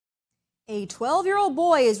A 12-year-old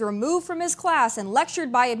boy is removed from his class and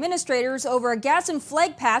lectured by administrators over a Gadsden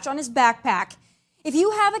flag patch on his backpack. If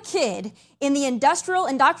you have a kid in the Industrial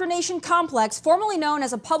Indoctrination Complex, formerly known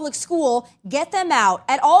as a public school, get them out.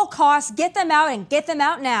 At all costs, get them out and get them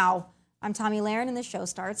out now. I'm Tommy Lahren, and the show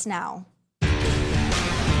starts now.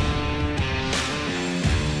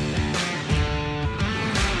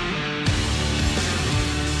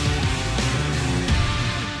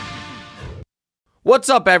 What's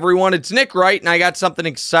up, everyone? It's Nick Wright, and I got something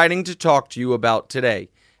exciting to talk to you about today.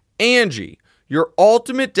 Angie, your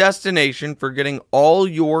ultimate destination for getting all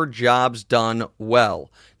your jobs done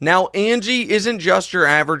well. Now, Angie isn't just your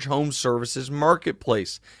average home services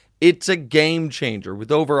marketplace. It's a game changer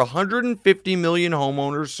with over 150 million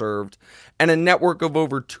homeowners served and a network of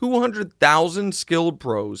over 200,000 skilled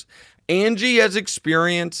pros. Angie has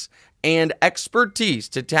experience and expertise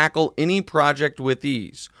to tackle any project with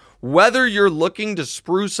ease. Whether you're looking to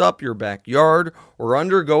spruce up your backyard or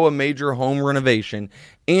undergo a major home renovation,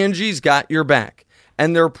 Angie's got your back.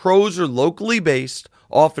 And their pros are locally based,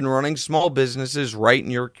 often running small businesses right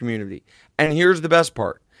in your community. And here's the best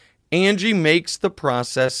part. Angie makes the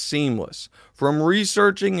process seamless. From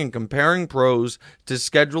researching and comparing pros to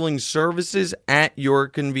scheduling services at your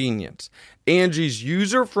convenience. Angie's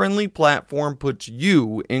user-friendly platform puts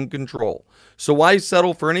you in control. So why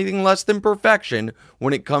settle for anything less than perfection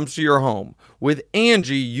when it comes to your home? With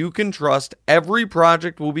Angie, you can trust every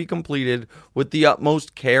project will be completed with the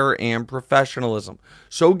utmost care and professionalism.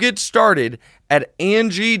 So get started at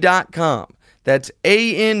Angie.com. That's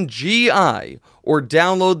ANGI, or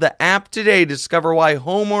download the app today to discover why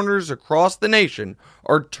homeowners across the nation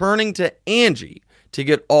are turning to Angie to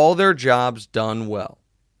get all their jobs done well.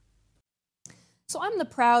 So I'm the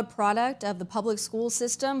proud product of the public school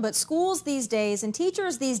system, but schools these days and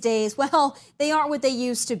teachers these days, well, they aren't what they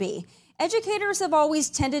used to be. Educators have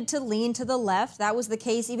always tended to lean to the left. That was the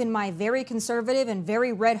case even in my very conservative and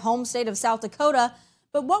very red home state of South Dakota.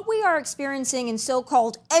 But what we are experiencing in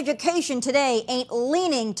so-called education today ain't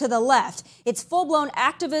leaning to the left. It's full-blown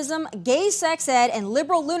activism, gay sex ed, and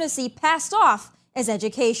liberal lunacy passed off as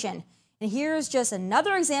education. And here's just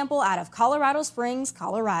another example out of Colorado Springs,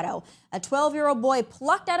 Colorado. A 12-year-old boy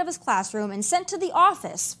plucked out of his classroom and sent to the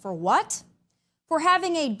office for what? For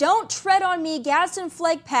having a "Don't Tread on Me" Gadsden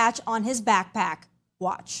flag patch on his backpack.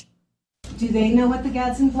 Watch. Do they know what the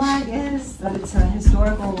Gadsden flag is? That it's a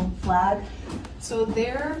historical flag? So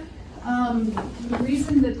the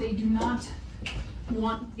reason that they do not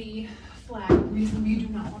want the flag, the reason we do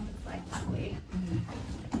not want the flag displayed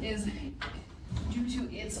is due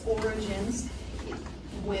to its origins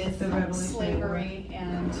with slavery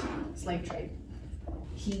and slave trade.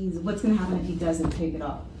 What's going to happen if he doesn't take it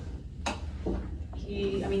off?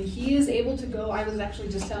 He is able to go. I was actually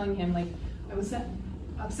just telling him, I was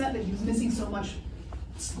upset that he was missing so much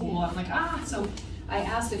school. I'm like, so I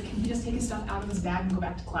asked if can he just take his stuff out of his bag and go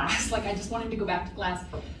back to class. I just want him to go back to class.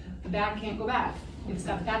 The bag can't go back. It's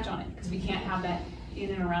got the patch on it because we can't have that in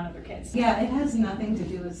and around other kids. Yeah, it has nothing to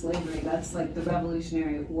do with slavery. That's the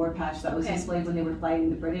Revolutionary War patch that was displayed when they were fighting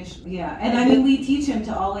the British. Yeah, and we teach him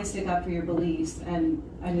to always stick up for your beliefs. And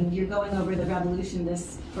you're going over the Revolution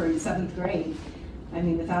for 7th grade.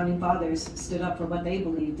 The Founding Fathers stood up for what they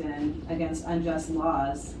believed in against unjust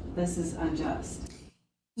laws. This is unjust.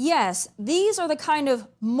 Yes, these are the kind of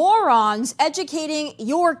morons educating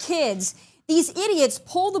your kids. These idiots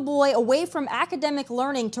pull the boy away from academic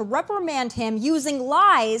learning to reprimand him using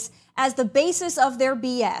lies as the basis of their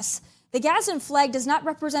BS. The Gadsden flag does not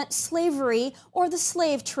represent slavery or the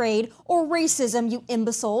slave trade or racism, you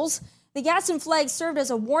imbeciles. The Gadsden flag served as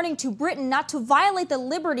a warning to Britain not to violate the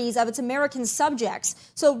liberties of its American subjects.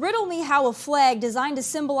 So riddle me how a flag designed to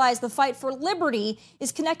symbolize the fight for liberty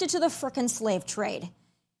is connected to the frickin' slave trade.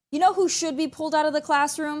 You know who should be pulled out of the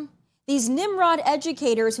classroom? These Nimrod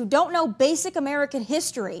educators who don't know basic American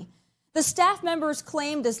history. The staff members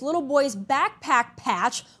claimed this little boy's backpack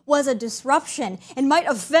patch was a disruption and might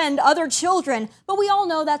offend other children, but we all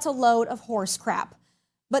know that's a load of horse crap.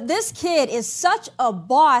 But this kid is such a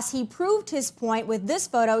boss, he proved his point with this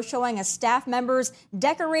photo showing a staff member's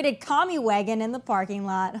decorated commie wagon in the parking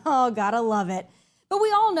lot. Oh, gotta love it. But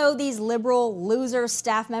we all know these liberal loser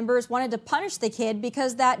staff members wanted to punish the kid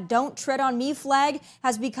because that "Don't Tread on Me" flag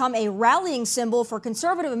has become a rallying symbol for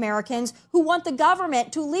conservative Americans who want the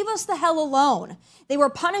government to leave us the hell alone. They were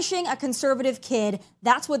punishing a conservative kid.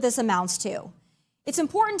 That's what this amounts to. It's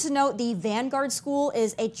important to note the Vanguard School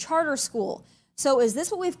is a charter school. So is this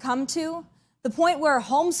what we've come to? The point where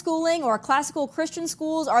homeschooling or classical Christian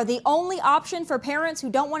schools are the only option for parents who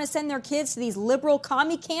don't want to send their kids to these liberal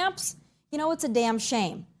commie camps? It's a damn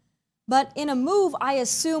shame. But in a move I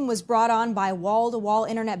assume was brought on by wall-to-wall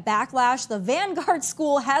internet backlash, the Vanguard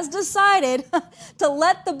School has decided to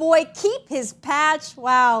let the boy keep his patch.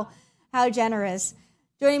 Wow, how generous.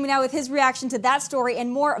 Joining me now with his reaction to that story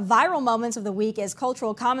and more viral moments of the week is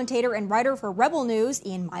cultural commentator and writer for Rebel News,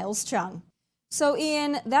 Ian Miles Chung. So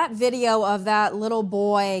Ian, that video of that little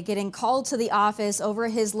boy getting called to the office over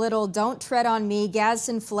his little "Don't Tread on Me"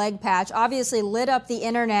 Gadsden flag patch obviously lit up the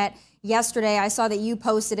internet yesterday. I saw that you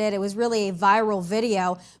posted it. It was really a viral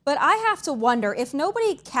video. But I have to wonder, if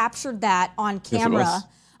nobody captured that on camera,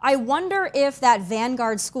 I wonder if that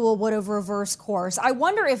Vanguard School would have reversed course. I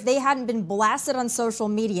wonder if they hadn't been blasted on social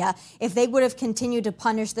media, if they would have continued to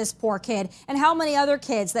punish this poor kid, and how many other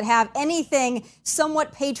kids that have anything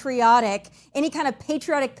somewhat patriotic, any kind of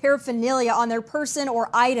patriotic paraphernalia on their person or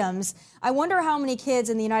items. I wonder how many kids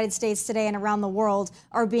in the United States today and around the world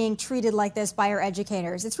are being treated like this by our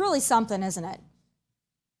educators. It's really something, isn't it?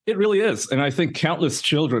 It really is. And I think countless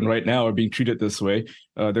children right now are being treated this way.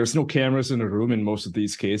 There's no cameras in the room in most of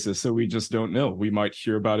these cases, so we just don't know. We might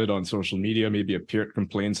hear about it on social media. Maybe a parent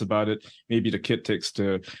complains about it. Maybe the kid takes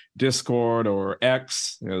to Discord or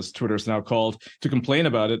X, as Twitter's now called, to complain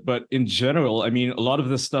about it. But in general, I mean, a lot of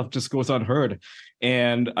this stuff just goes unheard.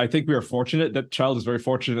 And I think we are fortunate, that child is very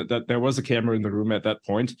fortunate that there was a camera in the room at that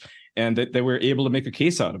point and that they were able to make a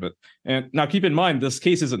case out of it. And now keep in mind, this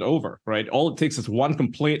case isn't over, right? All it takes is one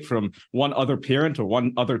complaint from one other parent or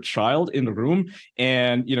one other child in the room,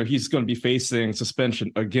 and he's going to be facing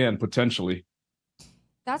suspension again, potentially.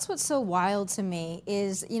 That's what's so wild to me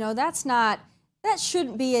is, that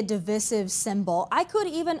shouldn't be a divisive symbol. I could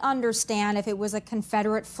even understand if it was a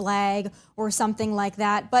Confederate flag or something like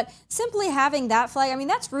that, but simply having that flag, I mean,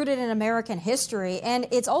 that's rooted in American history, and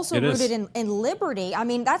it's also rooted in liberty. I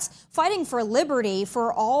mean, that's fighting for liberty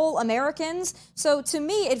for all Americans. So to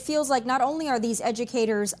me, it feels like not only are these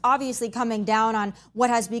educators obviously coming down on what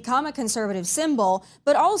has become a conservative symbol,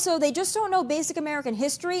 but also they just don't know basic American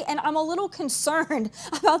history, and I'm a little concerned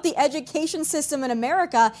about the education system in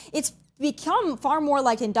America. It's become far more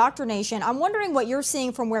like indoctrination. I'm wondering what you're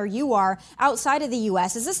seeing from where you are outside of the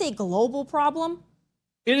U.S. Is this a global problem?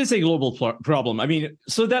 It is a global problem. I mean,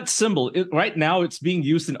 so that symbol, right now, it's being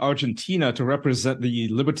used in Argentina to represent the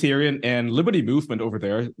libertarian and liberty movement over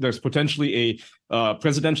there. There's potentially a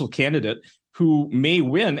presidential candidate who may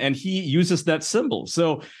win, and he uses that symbol.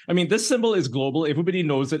 So, I mean, this symbol is global. Everybody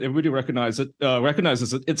knows it. Everybody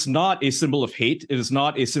recognizes it. It's not a symbol of hate. It is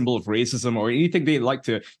not a symbol of racism or anything they like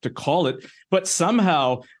to call it. But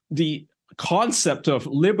somehow the concept of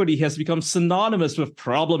liberty has become synonymous with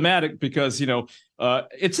problematic because,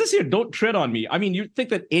 it says here, "Don't tread on me." I mean, you'd think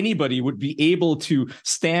that anybody would be able to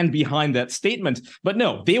stand behind that statement, but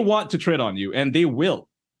no, they want to tread on you, and they will.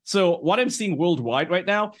 So what I'm seeing worldwide right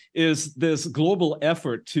now is this global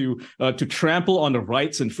effort to trample on the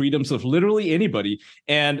rights and freedoms of literally anybody.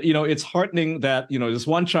 And, it's heartening that, this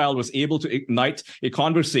one child was able to ignite a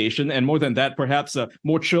conversation. And more than that, perhaps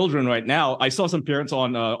more children right now. I saw some parents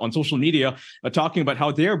on social media talking about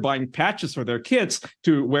how they're buying patches for their kids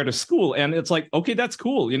to wear to school. And it's like, okay, that's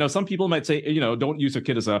cool. Some people might say, don't use your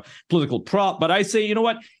kid as a political prop. But I say, you know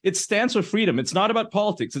what? It stands for freedom. It's not about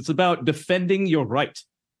politics. It's about defending your right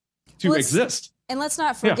to exist. And let's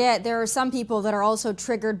not forget, there are some people that are also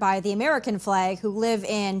triggered by the American flag who live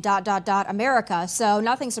in ... America. So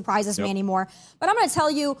nothing surprises me anymore. But I'm going to tell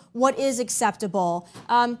you what is acceptable.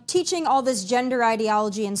 Teaching all this gender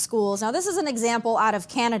ideology in schools. Now, this is an example out of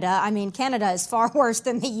Canada. I mean, Canada is far worse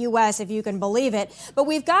than the U.S., if you can believe it. But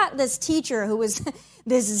we've got this teacher who was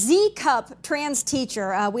this Z-cup trans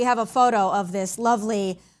teacher. We have a photo of this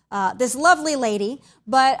lovely lady.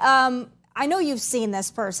 But I know you've seen this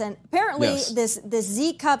person. Apparently, this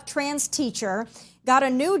Z-cup trans teacher got a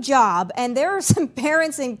new job, and there are some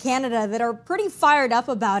parents in Canada that are pretty fired up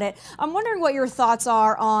about it. I'm wondering what your thoughts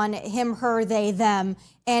are on him, her, they, them,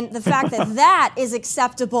 and the fact that that is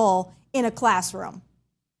acceptable in a classroom.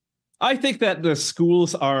 I think that the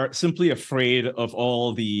schools are simply afraid of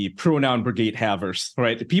all the pronoun brigade havers,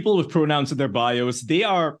 right? The people with pronouns in their bios, they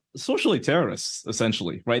are socially terrorists,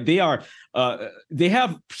 essentially, right? They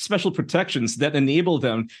have special protections that enable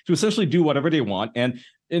them to essentially do whatever they want. And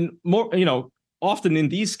often in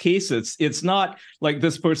these cases, it's not like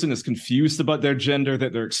this person is confused about their gender,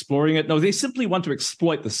 that they're exploring it. No, they simply want to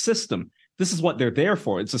exploit the system. This is what they're there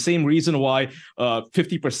for. It's the same reason why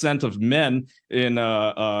 50% of men in,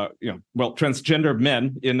 transgender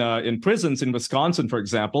men in prisons in Wisconsin, for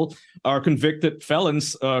example, are convicted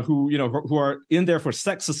felons who are in there for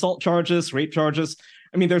sex assault charges, rape charges.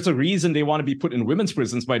 I mean, there's a reason they want to be put in women's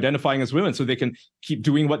prisons by identifying as women so they can keep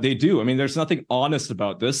doing what they do. I mean, there's nothing honest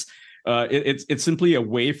about this. It's simply a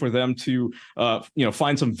way for them to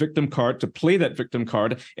find some victim card, to play that victim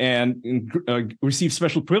card, and receive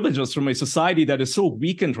special privileges from a society that is so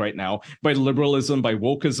weakened right now by liberalism, by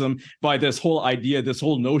wokeism, by this whole idea, this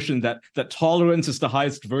whole notion that tolerance is the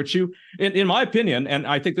highest virtue. In my opinion, and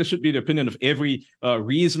I think this should be the opinion of every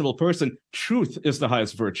reasonable person, truth is the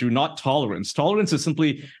highest virtue, not tolerance. Tolerance is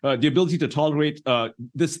simply the ability to tolerate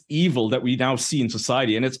this evil that we now see in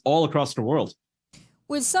society, and it's all across the world.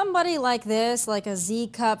 Would somebody like this, like a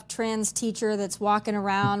Z-cup trans teacher that's walking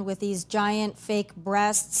around with these giant fake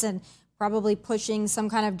breasts and probably pushing some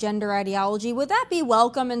kind of gender ideology, would that be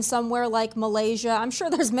welcome in somewhere like Malaysia? I'm sure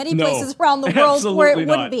there's many places around the world where it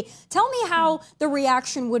wouldn't be. Tell me how the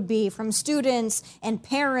reaction would be from students and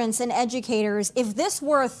parents and educators if this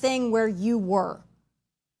were a thing where you were.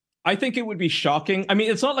 I think it would be shocking. I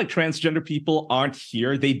mean, it's not like transgender people aren't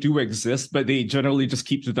here. They do exist, but they generally just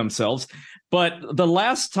keep to themselves. But the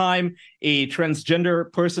last time a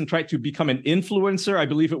transgender person tried to become an influencer, I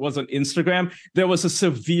believe it was on Instagram, there was a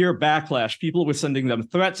severe backlash. People were sending them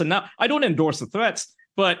threats. And now I don't endorse the threats,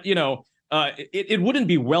 but, it wouldn't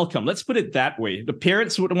be welcome. Let's put it that way. The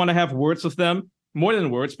parents would want to have words with them. More than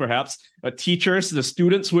words, perhaps. Teachers, the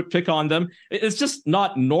students would pick on them. It's just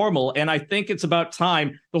not normal. And I think it's about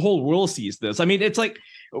time the whole world sees this. I mean, it's like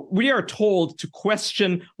we are told to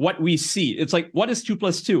question what we see. It's like, what is 2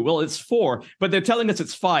 + 2? Well, it's 4, but they're telling us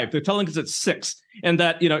it's 5. They're telling us it's 6. And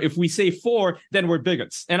that, if we say 4, then we're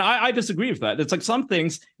bigots. And I disagree with that. It's like some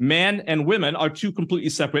things, men and women are two completely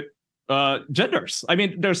separate genders. I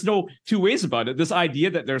mean, there's no two ways about it. This idea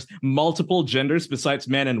that there's multiple genders besides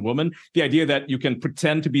man and woman, the idea that you can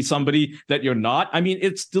pretend to be somebody that you're not, I mean,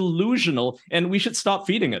 it's delusional, and we should stop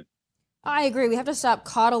feeding it. I agree. We have to stop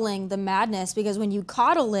coddling the madness, because when you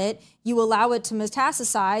coddle it, you allow it to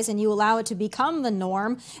metastasize and you allow it to become the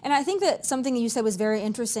norm. And I think that something that you said was very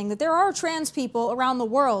interesting, that there are trans people around the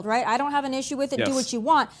world, right? I don't have an issue with it. Yes. Do what you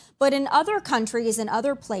want. But in other countries and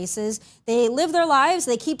other places, they live their lives,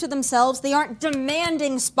 they keep to themselves, they aren't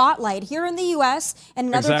demanding spotlight. Here in the U.S. and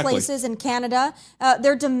in other places in Canada,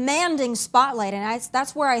 they're demanding spotlight. And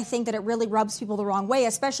that's where I think that it really rubs people the wrong way,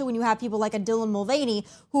 especially when you have people like a Dylan Mulvaney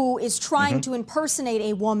who is trying to impersonate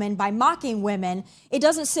a woman by mocking women. It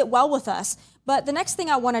doesn't sit well with us. But the next thing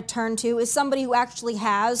I want to turn to is somebody who actually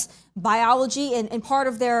has biology and part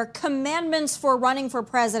of their commandments for running for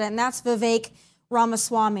president, and that's Vivek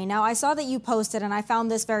Ramaswamy. Now, I saw that you posted, and I found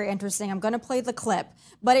this very interesting. I'm going to play the clip.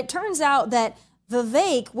 But it turns out that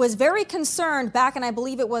Vivek was very concerned back in, I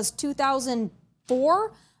believe it was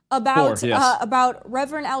 2004, about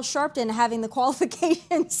Reverend Al Sharpton having the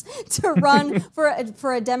qualifications to run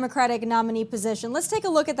for a Democratic nominee position. Let's take a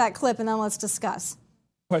look at that clip, and then let's discuss.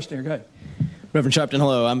 Question here, go ahead. Reverend Sharpton,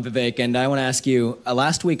 hello, I'm Vivek, and I want to ask you,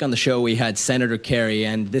 last week on the show we had Senator Kerry,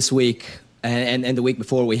 and this week, and the week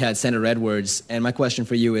before we had Senator Edwards, and my question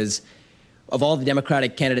for you is, of all the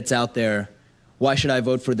Democratic candidates out there, why should I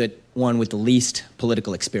vote for the one with the least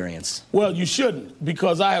political experience? Well, you shouldn't,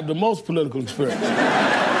 because I have the most political experience.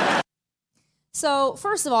 So,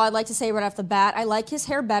 first of all, I'd like to say right off the bat, I like his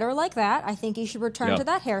hair better like that. I think he should return to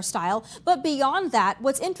that hairstyle. But beyond that,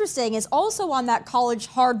 what's interesting is also on that college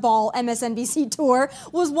hardball MSNBC tour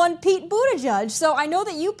was one Pete Buttigieg. So I know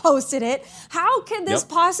that you posted it. How can this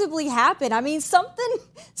possibly happen? I mean,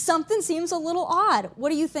 something seems a little odd. What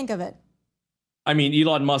do you think of it? I mean,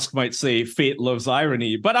 Elon Musk might say fate loves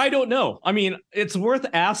irony, but I don't know. I mean, it's worth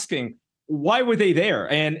asking. Why were they there?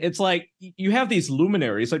 And it's like, you have these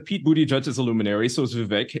luminaries, like Pete Buttigieg is a luminary, so is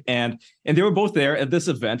Vivek, and they were both there at this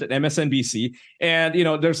event at MSNBC. And,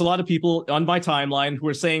 there's a lot of people on my timeline who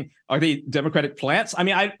are saying, are they Democratic plants? I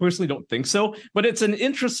mean, I personally don't think so, but it's an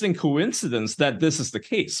interesting coincidence that this is the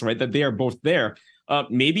case, right? That they are both there.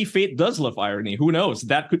 Maybe fate does love irony. Who knows?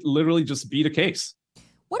 That could literally just be the case.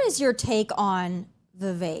 What is your take on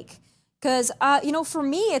Vivek? Because, for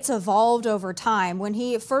me, it's evolved over time. When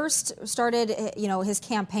he first started, his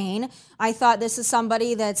campaign, I thought this is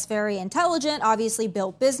somebody that's very intelligent, obviously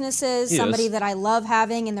built businesses, somebody that I love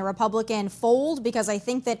having in the Republican fold, because I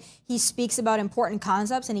think that he speaks about important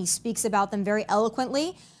concepts and he speaks about them very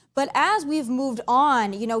eloquently. But as we've moved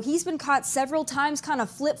on, he's been caught several times kind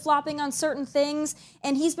of flip-flopping on certain things,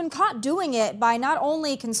 and he's been caught doing it by not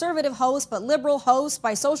only conservative hosts, but liberal hosts,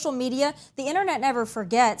 by social media. The internet never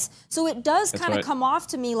forgets. So it does kind of come off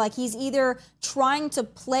to me like he's either trying to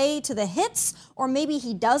play to the hits, or maybe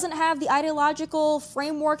he doesn't have the ideological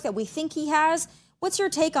framework that we think he has. What's your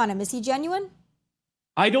take on him? Is he genuine?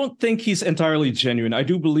 I don't think he's entirely genuine. I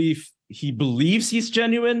do believe he believes he's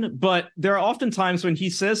genuine, but there are often times when he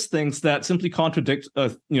says things that simply contradict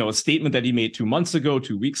a statement that he made 2 months ago,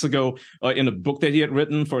 2 weeks ago, in a book that he had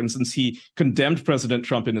written. For instance, he condemned President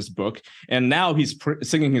Trump in his book, and now he's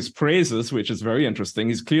singing his praises, which is very interesting.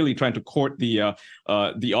 He's clearly trying to court the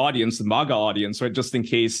audience, the MAGA audience, right? Just in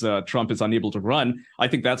case Trump is unable to run. I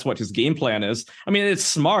think that's what his game plan is. I mean, it's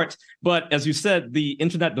smart, but as you said, the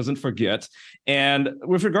internet doesn't forget. And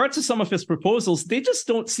with regard to some of his proposals, they just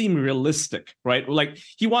don't seem realistic, right? Like,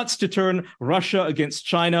 he wants to turn Russia against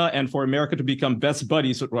China and for America to become best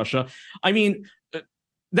buddies with Russia. I mean,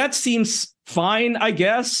 that seems fine, I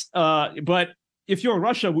guess. But if you're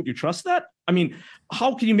Russia, would you trust that? I mean,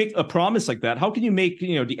 how can you make a promise like that? How can you make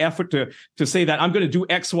the effort to say that I'm going to do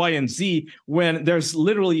X, Y, and Z when there's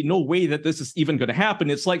literally no way that this is even going to happen?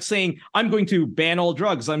 It's like saying, I'm going to ban all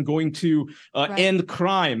drugs. I'm going to end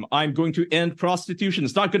crime. I'm going to end prostitution.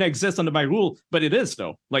 It's not going to exist under my rule, but it is,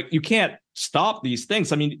 though. Like, you can't stop these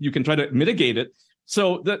things. I mean, you can try to mitigate it.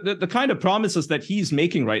 So the kind of promises that he's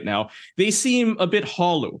making right now, they seem a bit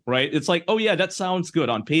hollow, right? It's like, oh yeah, that sounds good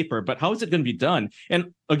on paper, but how is it going to be done?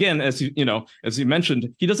 And again, as you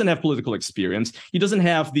mentioned, he doesn't have political experience. He doesn't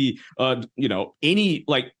have the any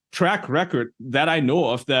like track record that I know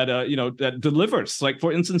of that that delivers. Like,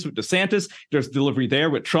 for instance, with DeSantis, there's delivery there.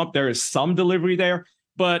 With Trump, there is some delivery there.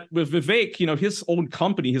 But with Vivek, his own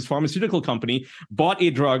company, his pharmaceutical company, bought a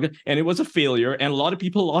drug and it was a failure. And a lot of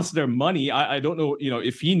people lost their money. I don't know,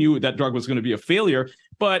 if he knew that drug was going to be a failure.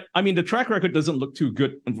 But I mean, the track record doesn't look too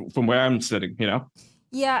good from where I'm sitting,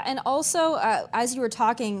 Yeah, and also, as you were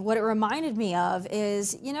talking, what it reminded me of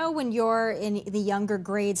is, when you're in the younger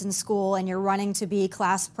grades in school and you're running to be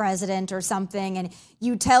class president or something, and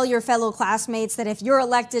you tell your fellow classmates that if you're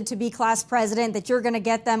elected to be class president, that you're going to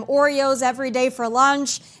get them Oreos every day for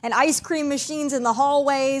lunch and ice cream machines in the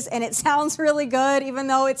hallways, and it sounds really good, even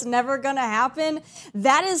though it's never going to happen.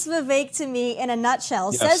 That is Vivek to me in a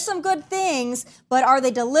nutshell. Yes. Says some good things, but are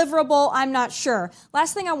they deliverable? I'm not sure.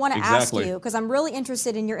 Last thing I want to ask you, because I'm really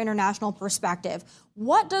interested in your international perspective.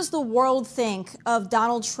 What does the world think of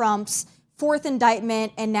Donald Trump's fourth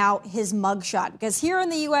indictment and now his mugshot? Because here in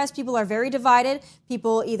the U.S., people are very divided.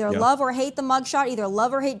 People either love or hate the mugshot, either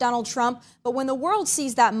love or hate Donald Trump. But when the world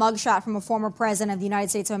sees that mugshot from a former president of the United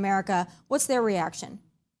States of America, what's their reaction?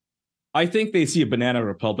 I think they see a banana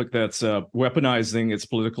republic that's weaponizing its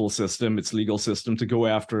political system, its legal system, to go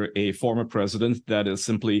after a former president that is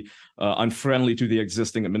simply unfriendly to the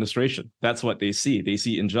existing administration. That's what they see. They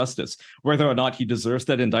see injustice. Whether or not he deserves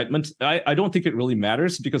that indictment, I don't think it really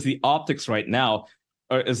matters, because the optics right now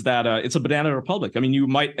is that it's a banana republic. I mean, you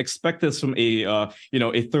might expect this from a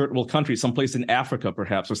third world country, someplace in Africa,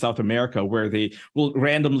 perhaps, or South America, where they will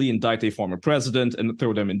randomly indict a former president and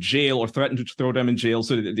throw them in jail, or threaten to throw them in jail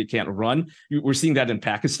so that they can't run. We're seeing that in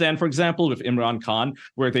Pakistan, for example, with Imran Khan,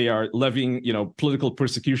 where they are levying, political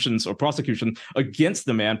persecutions or prosecution against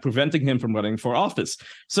the man, preventing him from running for office.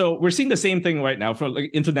 So we're seeing the same thing right now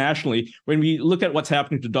internationally. When we look at what's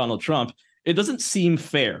happening to Donald Trump, it doesn't seem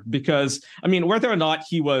fair, because, I mean, whether or not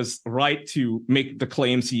he was right to make the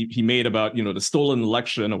claims he made about, the stolen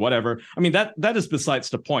election or whatever, I mean, that is besides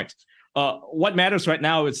the point. What matters right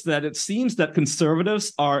now is that it seems that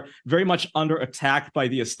conservatives are very much under attack by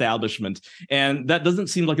the establishment, and that doesn't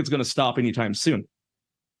seem like it's going to stop anytime soon.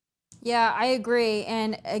 Yeah, I agree.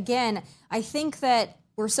 And again, I think that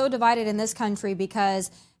we're so divided in this country because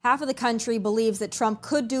half of the country believes that Trump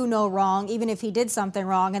could do no wrong, even if he did something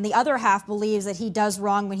wrong. And the other half believes that he does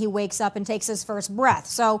wrong when he wakes up and takes his first breath.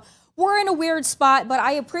 So we're in a weird spot, but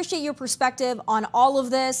I appreciate your perspective on all of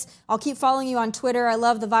this. I'll keep following you on Twitter. I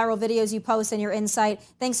love the viral videos you post and your insight.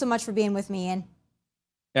 Thanks so much for being with me, Ian.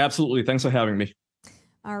 Absolutely. Thanks for having me.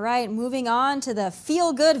 All right, moving on to the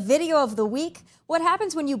feel-good video of the week. What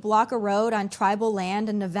happens when you block a road on tribal land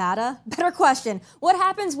in Nevada? Better question. What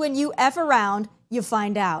happens when you F around? You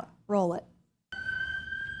find out. Roll it.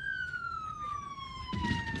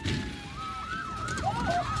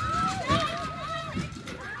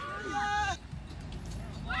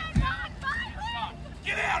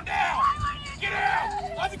 Get out now! Get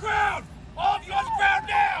out! On the ground! All of you on the ground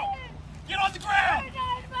now! Get on the ground!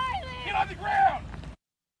 Get on the ground!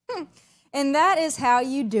 And that is how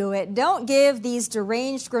you do it. Don't give these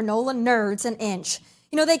deranged granola nerds an inch.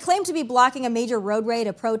 They claim to be blocking a major roadway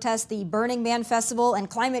to protest the Burning Man Festival and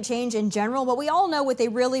climate change in general, but we all know what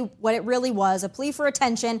it really was, a plea for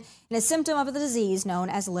attention and a symptom of the disease known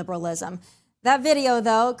as liberalism. That video,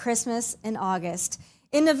 though, Christmas in August.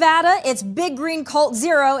 In Nevada, it's Big Green Cult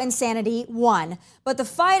 0, Insanity 1. But the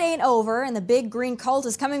fight ain't over, and the Big Green Cult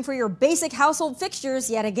is coming for your basic household fixtures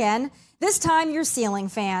yet again. This time, your ceiling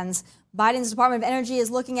fans. Biden's Department of Energy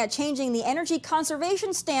is looking at changing the energy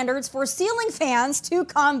conservation standards for ceiling fans to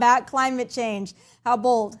combat climate change. How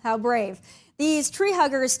bold, how brave. These tree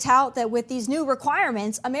huggers tout that with these new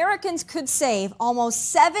requirements, Americans could save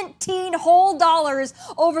almost $17 whole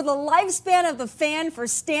over the lifespan of the fan for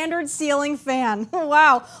standard ceiling fan.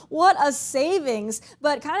 Wow, what a savings.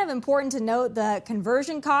 But kind of important to note, the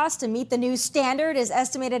conversion cost to meet the new standard is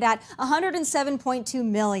estimated at $107.2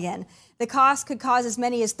 million. The cost could cause as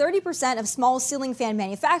many as 30% of small ceiling fan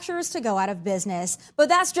manufacturers to go out of business. But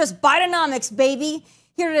that's just Bidenomics, baby.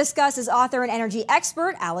 Here to discuss is author and energy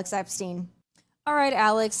expert Alex Epstein. All right,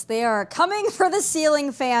 Alex, they are coming for the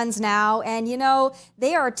ceiling fans now. And, you know,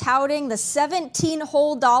 they are touting the $17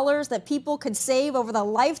 whole that people could save over the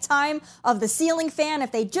lifetime of the ceiling fan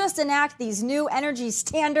if they just enact these new energy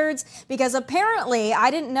standards. Because apparently, I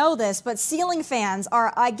didn't know this, but ceiling fans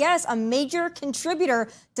are, I guess, a major contributor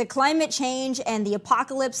to climate change and the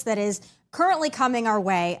apocalypse that is currently coming our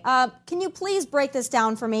way. Can you please break this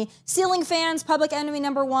down for me? Ceiling fans, public enemy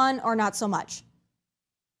number one, or not so much?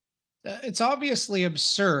 It's obviously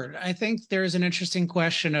absurd. I think there's an interesting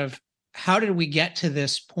question of how did we get to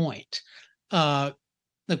this point? Like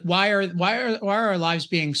why are our lives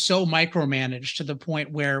being so micromanaged to the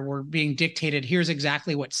point where we're being dictated, here's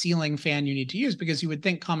exactly what ceiling fan you need to use? Because you would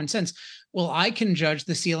think common sense, well, I can judge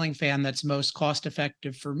the ceiling fan that's most cost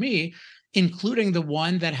effective for me, including the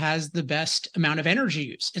one that has the best amount of energy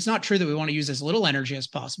use. It's not true that we want to use as little energy as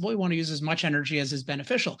possible. We want to use as much energy as is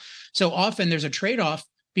beneficial. So often there's a trade-off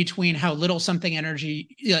between how little something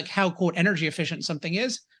energy, like how quote energy efficient something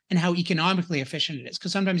is and how economically efficient it is.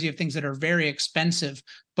 Because sometimes you have things that are very expensive,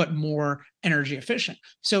 but more energy efficient.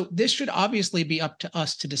 So this should obviously be up to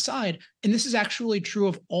us to decide. And this is actually true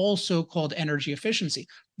of all so-called energy efficiency.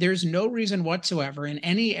 There's no reason whatsoever in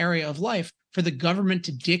any area of life for the government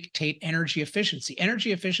to dictate energy efficiency.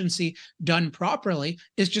 Energy efficiency done properly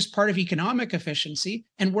is just part of economic efficiency,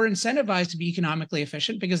 and we're incentivized to be economically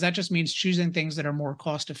efficient because that just means choosing things that are more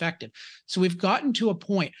cost effective. So we've gotten to a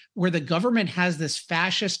point where the government has this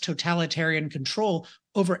fascist totalitarian control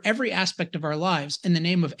over every aspect of our lives in the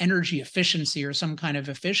name of energy efficiency or some kind of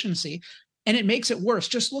efficiency. And it makes it worse.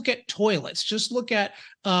 Just look at toilets. Just look at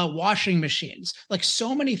washing machines. Like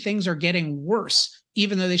so many things are getting worse,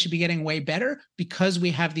 even though they should be getting way better because we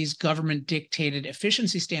have these government dictated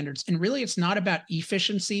efficiency standards. And really, it's not about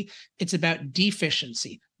efficiency. It's about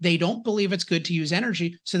deficiency. They don't believe it's good to use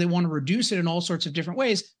energy, so they want to reduce it in all sorts of different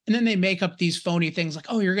ways. And then they make up these phony things like,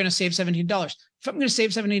 oh, you're going to save $17. If I'm going to save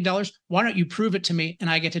 $17, why don't you prove it to me and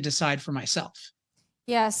I get to decide for myself?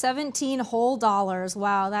 Yeah, $17 whole.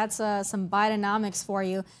 Wow, that's some Bidenomics for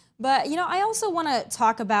you. But, you know, I also want to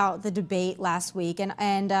talk about the debate last week,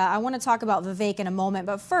 and I want to talk about Vivek in a moment.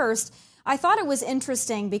 But first, I thought it was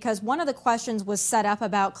interesting because one of the questions was set up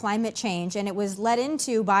about climate change, and it was led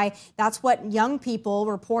into by that's what young people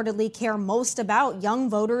reportedly care most about. Young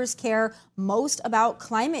voters care most about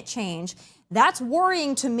climate change. That's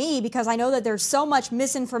worrying to me because I know that there's so much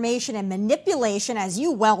misinformation and manipulation, as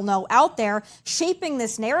you well know, out there shaping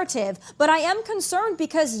this narrative. But I am concerned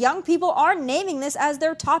because young people are naming this as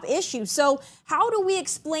their top issue. So how do we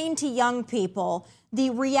explain to young people the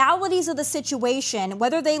realities of the situation,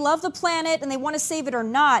 whether they love the planet and they want to save it or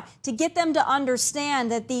not, to get them to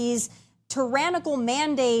understand that these tyrannical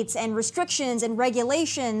mandates and restrictions and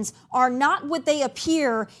regulations are not what they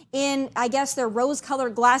appear in, I guess, their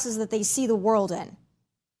rose-colored glasses that they see the world in?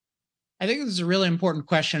 I think this is a really important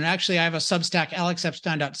question. Actually, I have a Substack,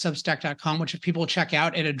 alexepstein.substack.com, which if people check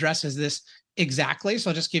out, it addresses this exactly. So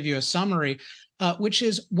I'll just give you a summary, which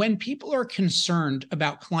is when people are concerned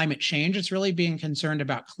about climate change, it's really being concerned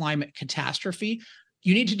about climate catastrophe.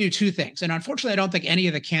 You need to do two things. And unfortunately, I don't think any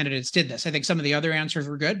of the candidates did this. I think some of the other answers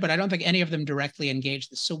were good, but I don't think any of them directly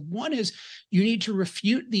engaged this. So one is you need to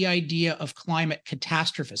refute the idea of climate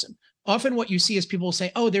catastrophism. Often what you see is people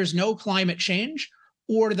say, oh, there's no climate change,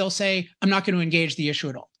 or they'll say, I'm not going to engage the issue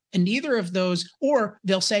at all. And neither of those, or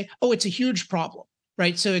they'll say, oh, it's a huge problem,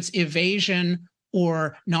 right? So it's evasion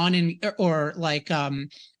or not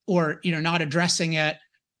addressing it.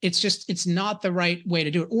 It's not the right way to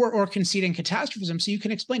do it, or conceding catastrophism. So you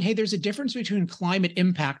can explain, hey, there's a difference between climate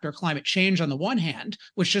impact or climate change on the one hand,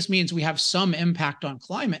 which just means we have some impact on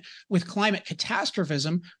climate, with climate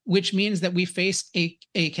catastrophism, which means that we face a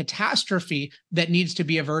catastrophe that needs to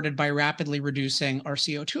be averted by rapidly reducing our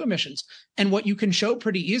CO2 emissions. And what you can show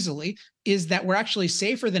pretty easily is that we're actually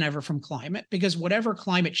safer than ever from climate, because whatever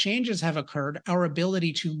climate changes have occurred, our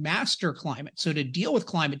ability to master climate, so to deal with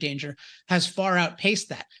climate danger, has far outpaced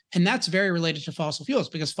that. And that's very related to fossil fuels,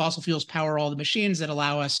 because fossil fuels power all the machines that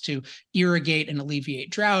allow us to irrigate and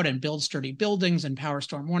alleviate drought and build sturdy buildings and power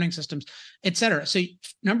storm warning systems, et cetera. So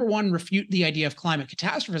number one, refute the idea of climate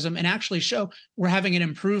catastrophism and actually show we're having an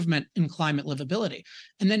improvement in climate livability.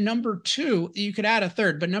 And then number two, you could add a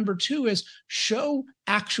third, but number two is show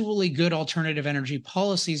actually good alternative energy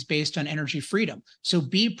policies based on energy freedom. So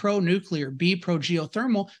be pro-nuclear, be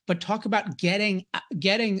pro-geothermal, but talk about getting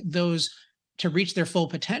those to reach their full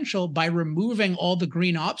potential by removing all the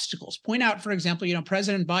green obstacles. Point out, for example,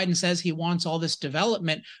 President Biden says he wants all this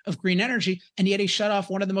development of green energy, and yet he shut off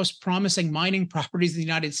one of the most promising mining properties in the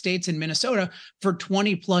United States in Minnesota for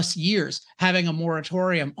 20 plus years, having a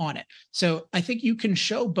moratorium on it. So I think you can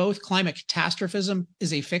show both climate catastrophism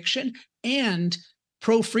is a fiction and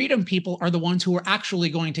pro-freedom people are the ones who are actually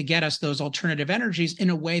going to get us those alternative energies in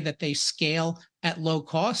a way that they scale at low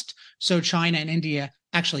cost. So China and India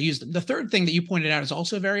actually use them. The third thing that you pointed out is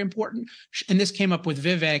also very important, and this came up with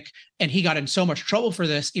Vivek, and he got in so much trouble for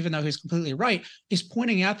this, even though he's completely right, is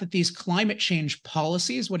pointing out that these climate change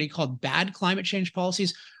policies, what he called bad climate change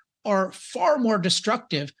policies, are far more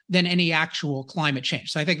destructive than any actual climate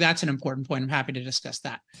change. So I think that's an important point. I'm happy to discuss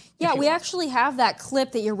that. Yeah, we actually have that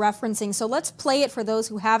clip that you're referencing. So let's play it for those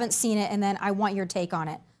who haven't seen it, and then I want your take on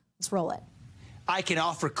it. Let's roll it. I can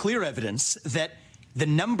offer clear evidence that the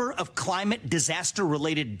number of climate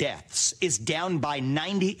disaster-related deaths is down by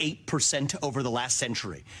 98% over the last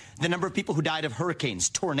century. The number of people who died of hurricanes,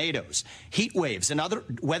 tornadoes, heat waves, and other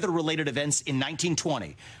weather-related events in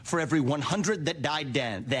 1920, for every 100 that died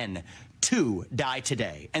then, 2 die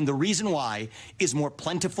today. And the reason why is more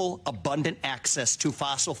plentiful, abundant access to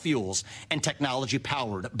fossil fuels and technology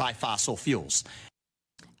powered by fossil fuels.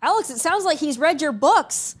 Alex, it sounds like he's read your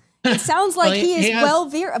books. It sounds like he is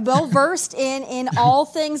well versed in all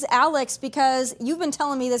things Alex, because you've been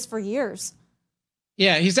telling me this for years.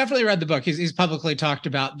 Yeah, he's definitely read the book. He's publicly talked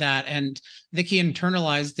about that, and I think he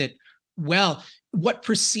internalized it well. What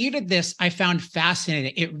preceded this, I found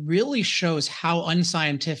fascinating. It really shows how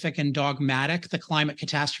unscientific and dogmatic the climate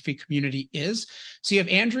catastrophe community is. So you have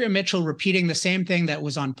Andrea Mitchell repeating the same thing that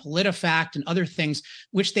was on PolitiFact and other things,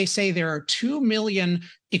 which they say there are 2 million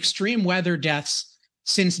extreme weather deaths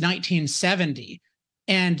since 1970,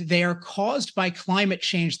 and they are caused by climate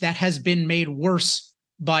change that has been made worse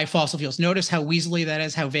by fossil fuels. Notice how weaselly that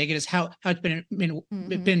is, how vague it is, how it's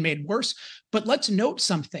been made worse. But let's note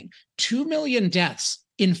something. 2 million deaths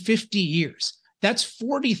in 50 years. That's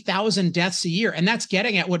 40,000 deaths a year. And that's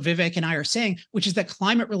getting at what Vivek and I are saying, which is that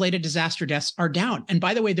climate-related disaster deaths are down. And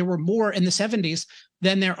by the way, there were more in the 70s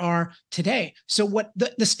than there are today. So what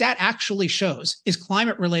the stat actually shows is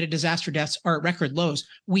climate-related disaster deaths are at record lows.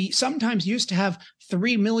 We sometimes used to have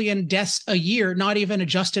 3 million deaths a year, not even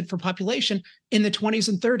adjusted for population, in the 20s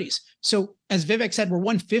and 30s. So as Vivek said, we're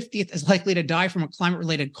 1/50th as likely to die from a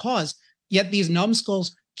climate-related cause, yet these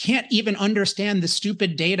numbskulls can't even understand the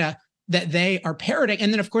stupid data that they are parroting.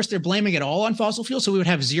 And then, of course, they're blaming it all on fossil fuels. So we would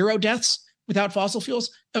have 0 deaths without fossil fuels.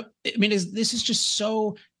 I mean, this is just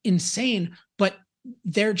so insane, but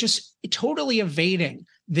they're just totally evading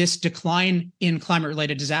this decline in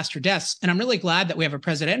climate-related disaster deaths. And I'm really glad that we have a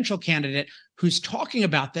presidential candidate who's talking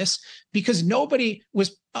about this, because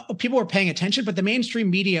people were paying attention, but the mainstream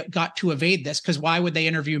media got to evade this, because why would they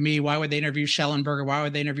interview me? Why would they interview Schellenberger? Why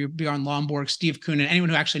would they interview Bjorn Lomborg, Steve Koonin, anyone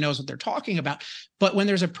who actually knows what they're talking about? But when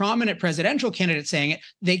there's a prominent presidential candidate saying it,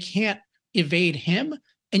 they can't evade him.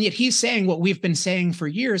 And yet he's saying what we've been saying for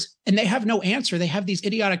years, and they have no answer. They have these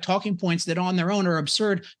idiotic talking points that on their own are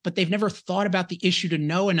absurd, but they've never thought about the issue to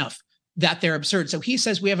know enough that they're absurd. So he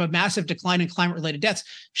says we have a massive decline in climate-related deaths.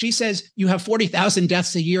 She says you have 40,000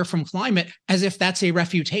 deaths a year from climate, as if that's a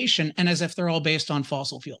refutation and as if they're all based on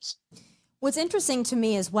fossil fuels. What's interesting to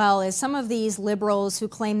me as well is some of these liberals who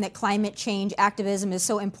claim that climate change activism is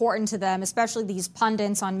so important to them, especially these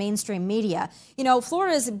pundits on mainstream media.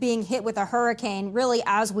 Florida is being hit with a hurricane really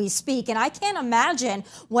as we speak, and I can't imagine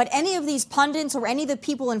what any of these pundits or any of the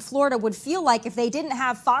people in Florida would feel like if they didn't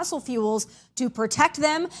have fossil fuels to protect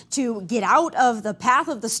them, to get out of the path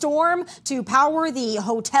of the storm, to power the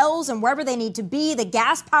hotels and wherever they need to be, the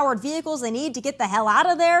gas-powered vehicles they need to get the hell out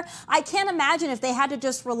of there. I can't imagine if they had to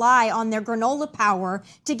just rely on their granola power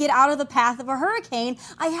to get out of the path of a hurricane,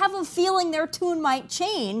 I have a feeling their tune might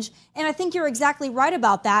change. And I think you're exactly right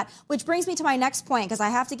about that, which brings me to my next point, because I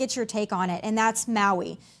have to get your take on it, and that's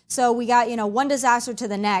Maui. So we got, one disaster to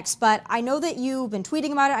the next, but I know that you've been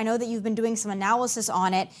tweeting about it. I know that you've been doing some analysis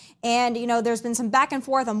on it. And, there's been some back and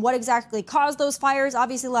forth on what exactly caused those fires.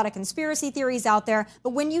 Obviously, a lot of conspiracy theories out there. But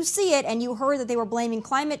when you see it and you heard that they were blaming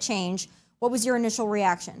climate change, what was your initial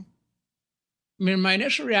reaction? I mean, my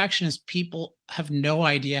initial reaction is people have no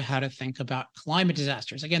idea how to think about climate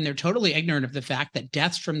disasters. Again, they're totally ignorant of the fact that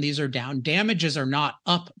deaths from these are down. Damages are not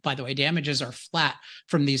up, by the way. Damages are flat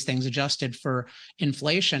from these things adjusted for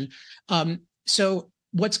inflation. So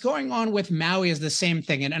what's going on with Maui is the same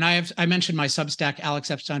thing. And I mentioned my Substack,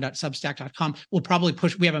 alexepstein.substack.com.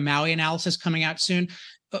 We have a Maui analysis coming out soon,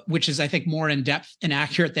 which is, I think, more in-depth and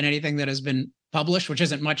accurate than anything that has been published, which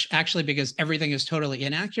isn't much actually, because everything is totally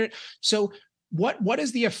inaccurate. So what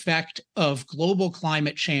is the effect of global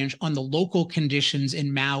climate change on the local conditions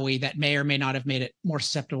in Maui that may or may not have made it more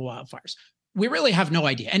susceptible to wildfires? We really have no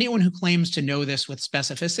idea. Anyone who claims to know this with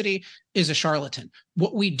specificity is a charlatan.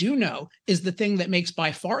 What we do know is the thing that makes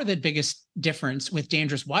by far the biggest difference with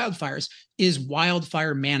dangerous wildfires is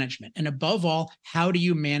wildfire management. And above all, how do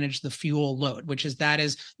you manage the fuel load, which is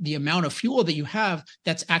the amount of fuel that you have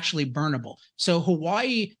that's actually burnable. So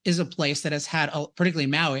Hawaii is a place that has had, particularly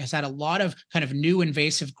Maui, has had a lot of kind of new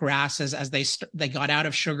invasive grasses as they got out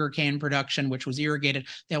of sugarcane production, which was irrigated.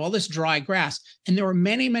 They have all this dry grass. And there were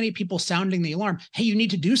many, many people sounding the alarm. Hey, you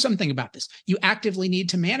need to do something about this. You actively need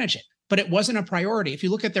to manage it. But it wasn't a priority. If you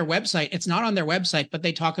look at their website, it's not on their website, but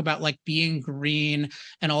they talk about like being green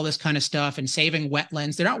and all this kind of stuff and saving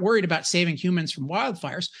wetlands. They're not worried about saving humans from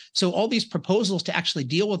wildfires. So all these proposals to actually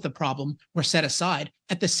deal with the problem were set aside.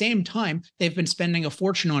 At the same time, they've been spending a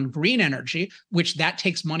fortune on green energy, which that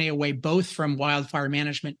takes money away both from wildfire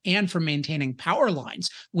management and from maintaining power lines,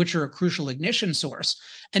 which are a crucial ignition source.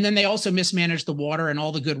 And then they also mismanaged the water, and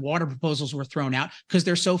all the good water proposals were thrown out because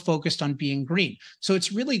they're so focused on being green. So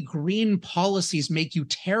it's really green policies make you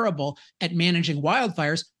terrible at managing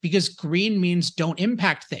wildfires, because green means don't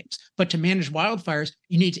impact things. But to manage wildfires,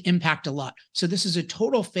 you need to impact a lot. So this is a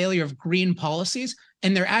total failure of green policies.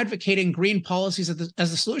 And they're advocating green policies as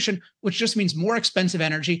the solution, which just means more expensive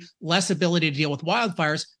energy, less ability to deal with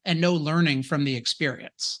wildfires, and no learning from the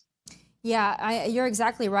experience. Yeah, you're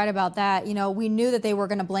exactly right about that. We knew that they were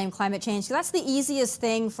going to blame climate change. So that's the easiest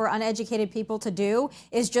thing for uneducated people to do,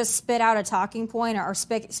 is just spit out a talking point or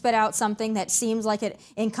spit out something that seems like it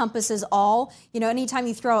encompasses all. Anytime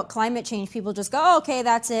you throw out climate change, people just go, oh, okay,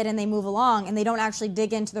 that's it, and they move along, and they don't actually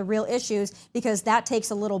dig into the real issues, because that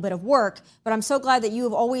takes a little bit of work. But I'm so glad that you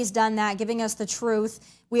have always done that, giving us the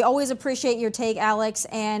truth. We always appreciate your take, Alex,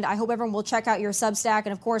 and I hope everyone will check out your Substack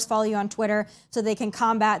and, of course, follow you on Twitter so they can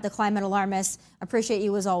combat the climate alarmists. Appreciate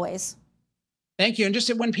you as always. Thank you. And just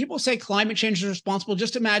when people say climate change is responsible,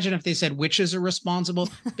 just imagine if they said witches are responsible,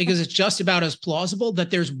 because it's just about as plausible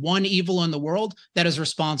that there's one evil in the world that is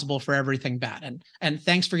responsible for everything bad. And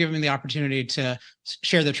thanks for giving me the opportunity to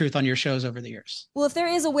share the truth on your shows over the years. Well, if there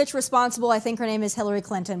is a witch responsible, I think her name is Hillary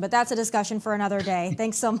Clinton, but that's a discussion for another day.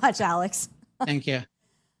 Thanks so much, Alex. Thank you.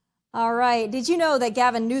 All right. Did you know that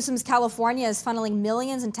Gavin Newsom's California is funneling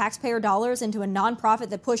millions in taxpayer dollars into a nonprofit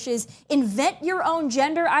that pushes invent your own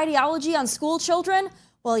gender ideology on school children?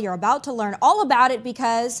 Well, you're about to learn all about it,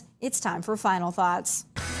 because it's time for Final Thoughts.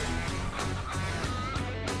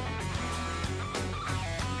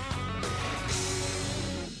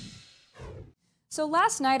 So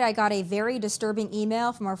last night I got a very disturbing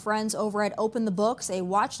email from our friends over at Open the Books, a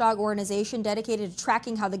watchdog organization dedicated to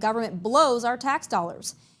tracking how the government blows our tax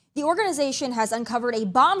dollars. The organization has uncovered a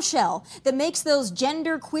bombshell that makes those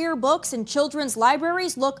gender-queer books in children's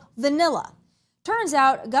libraries look vanilla. Turns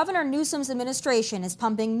out Governor Newsom's administration is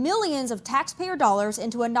pumping millions of taxpayer dollars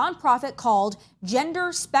into a nonprofit called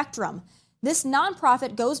Gender Spectrum. This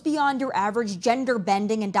nonprofit goes beyond your average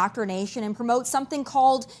gender-bending indoctrination and promotes something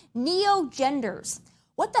called neo-genders.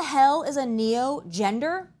 What the hell is a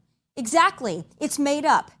neo-gender? Exactly, it's made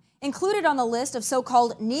up. Included on the list of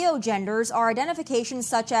so-called neo-genders are identifications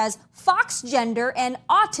such as fox gender and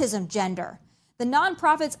autism gender. The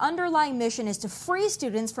nonprofit's underlying mission is to free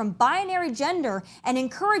students from binary gender and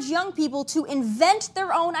encourage young people to invent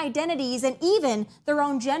their own identities and even their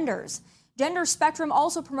own genders. Gender Spectrum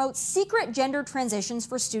also promotes secret gender transitions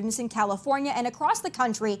for students in California and across the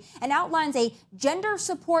country, and outlines a gender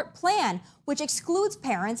support plan which excludes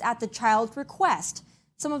parents at the child's request.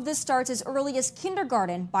 Some of this starts as early as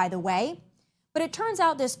kindergarten, by the way. But it turns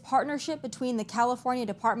out this partnership between the California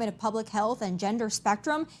Department of Public Health and Gender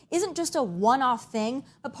Spectrum isn't just a one-off thing,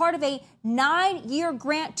 but part of a 9-year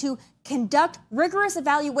grant to conduct rigorous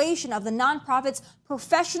evaluation of the nonprofit's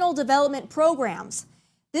professional development programs.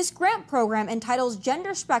 This grant program entitles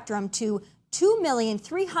Gender Spectrum to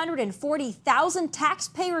 $2,340,000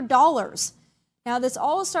 taxpayer dollars. Now, this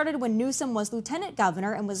all started when Newsom was lieutenant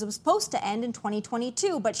governor and was supposed to end in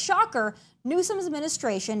 2022. But shocker, Newsom's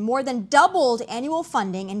administration more than doubled annual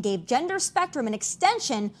funding and gave Gender Spectrum an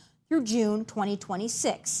extension through June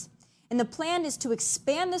 2026. And the plan is to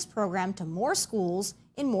expand this program to more schools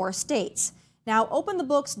in more states. Now, Open the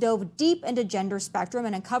Books dove deep into Gender Spectrum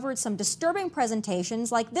and uncovered some disturbing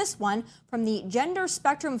presentations like this one from the Gender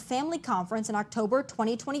Spectrum Family Conference in October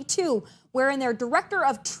 2022, wherein their director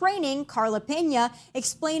of training, Carla Pena,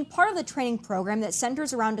 explained part of the training program that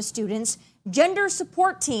centers around a student's gender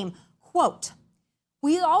support team. Quote,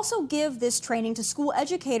 "We also give this training to school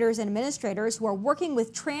educators and administrators who are working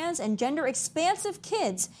with trans and gender expansive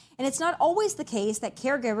kids, and it's not always the case that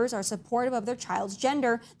caregivers are supportive of their child's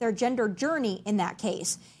gender, their gender journey in that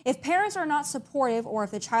case. If parents are not supportive or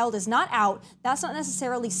if the child is not out, that's not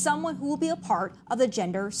necessarily someone who will be a part of the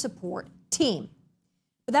gender support team."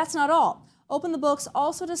 But that's not all. Open the Books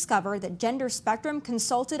also discovered that Gender Spectrum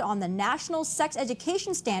consulted on the national sex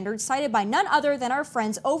education standards cited by none other than our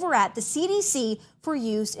friends over at the CDC for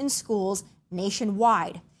use in schools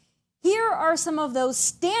nationwide. Here are some of those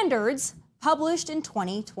standards published in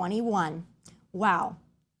 2021. Wow.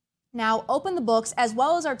 Now, Open the Books, as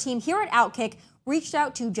well as our team here at Outkick, reached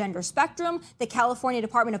out to Gender Spectrum, the California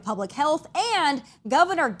Department of Public Health, and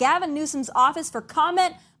Governor Gavin Newsom's office for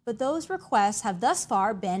comment, but those requests have thus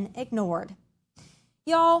far been ignored.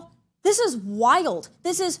 Y'all, this is wild.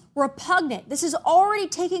 This is repugnant. This is already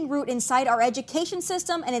taking root inside our education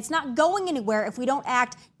system, and it's not going anywhere if we don't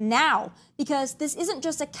act now. Because this isn't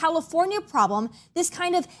just a California problem. This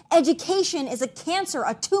kind of education is a cancer,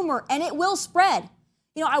 a tumor, and it will spread.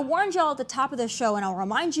 You know, I warned y'all at the top of the show, and I'll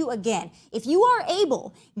remind you again. If you are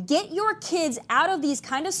able, get your kids out of these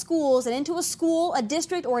kind of schools and into a school, a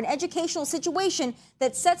district, or an educational situation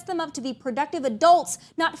that sets them up to be productive adults,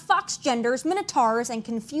 not fox genders, minotaurs, and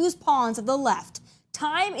confused pawns of the left.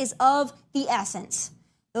 Time is of the essence.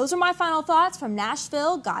 Those are my final thoughts from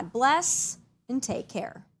Nashville. God bless and take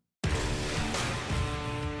care.